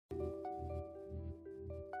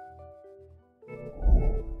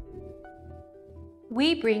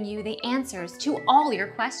We bring you the answers to all your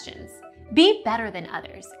questions. Be better than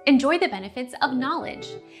others. Enjoy the benefits of knowledge.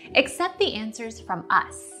 Accept the answers from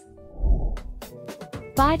us.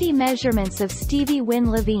 Body measurements of Stevie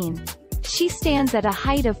Levine. She stands at a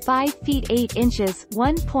height of 5 feet 8 inches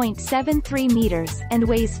 (1.73 meters) and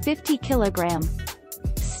weighs 50 kilograms.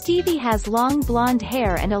 Stevie has long blonde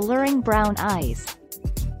hair and alluring brown eyes.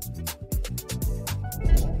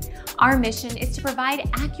 Our mission is to provide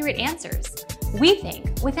accurate answers. We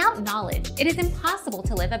think without knowledge, it is impossible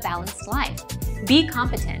to live a balanced life. Be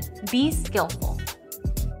competent, be skillful.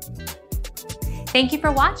 Thank you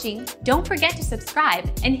for watching. Don't forget to subscribe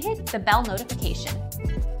and hit the bell notification.